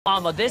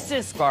Mama, this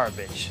is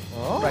garbage.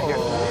 Oh. Right here.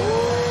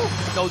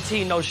 No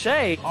tea, no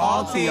shade.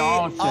 All tea,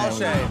 all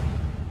shade.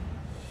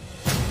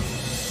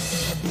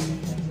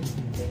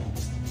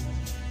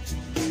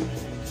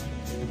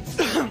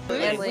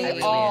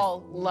 We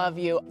all love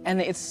you,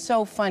 and it's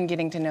so fun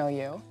getting to know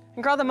you.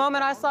 Girl, the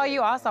moment I saw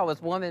you, I saw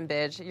was woman,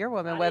 bitch. You're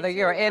woman, whether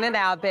you're in and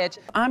out, bitch.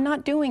 I'm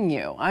not doing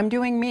you. I'm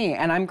doing me,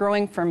 and I'm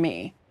growing for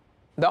me.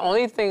 The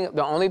only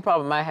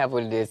problem I have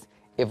with it is,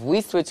 if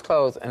we switched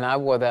clothes and I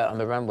wore that on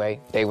the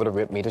runway, they would have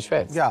ripped me to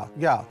shreds. Yeah,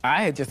 yeah.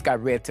 I had just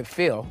got read to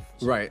Phil.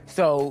 Right.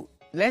 So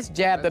let's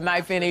jab the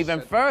knife in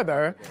even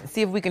further and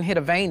see if we can hit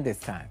a vein this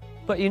time.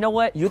 But you know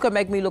what? You can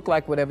make me look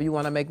like whatever you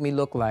want to make me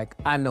look like.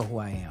 I know who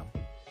I am.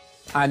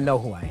 I know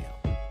who I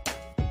am.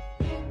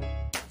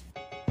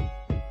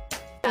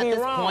 At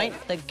this point,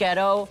 the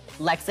ghetto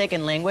lexic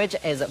and language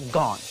is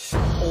gone.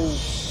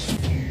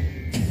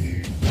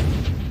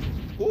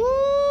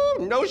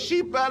 Ooh, no,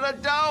 she better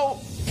don't.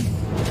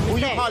 Who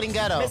you calling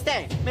ghetto?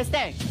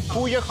 Mistake.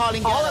 Who you're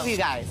calling ghetto? All of you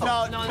guys.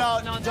 No,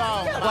 don't.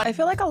 I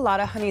feel like a lot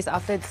of Honey's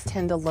outfits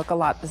tend to look a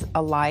lot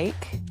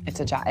alike. It's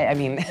a job. I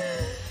mean,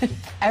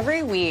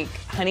 every week,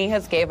 Honey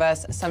has gave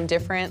us some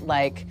different,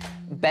 like,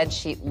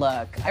 bedsheet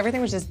look.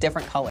 Everything was just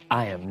different colors.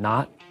 I am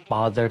not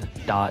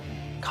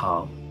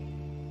bothered.com.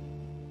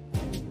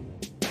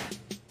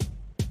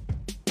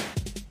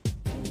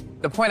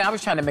 The point I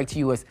was trying to make to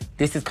you is,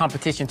 this is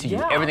competition to you.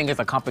 Yeah. Everything is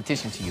a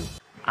competition to you.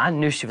 I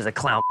knew she was a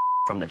clown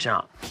from the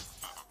jump.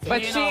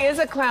 But she is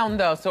a clown,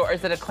 though, so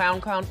is it a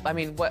clown? I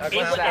mean, what? It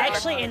would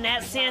actually, in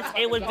that sense,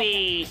 it would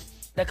be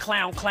the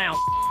clown. Okay. For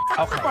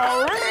real?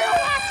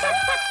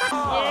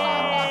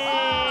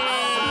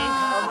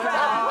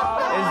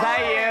 Is that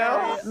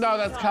you? No,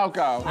 that's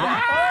Coco.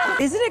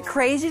 Isn't it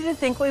crazy to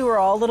think we were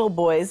all little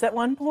boys at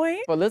one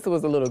point? Alyssa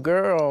was a little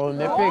girl in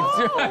that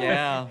picture.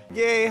 Yeah.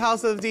 Yay,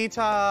 House of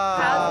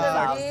Detox.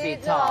 House of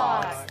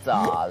Detox,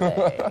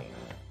 darling.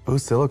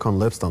 Those silicone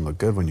lips don't look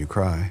good when you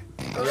cry.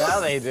 Yeah,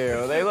 they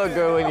do. They look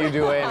good when you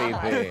do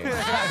anything.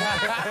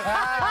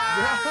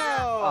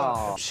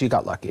 Oh. She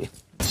got lucky.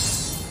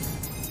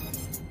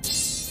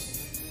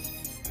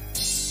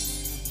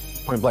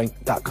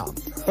 Pointblank.com.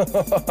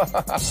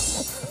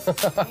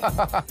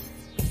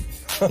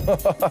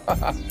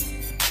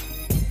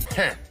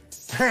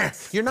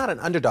 You're not an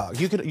underdog.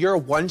 You're a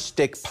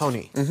one-stick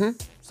pony.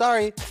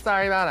 Sorry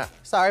about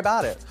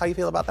it. How you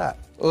feel about that?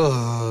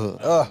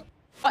 Ugh.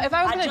 If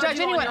I was going to judge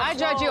you on anyone, your I'd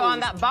judge you clothes. on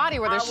that body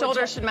where their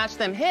shoulders should match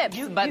them hips,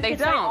 but you they can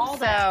say all don't,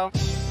 that. so.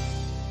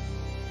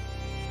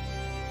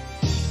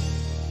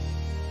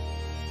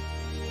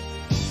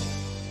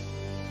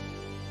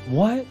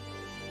 What?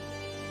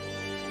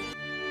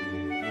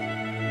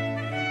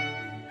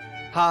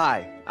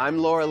 Hi, I'm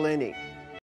Laura Linney.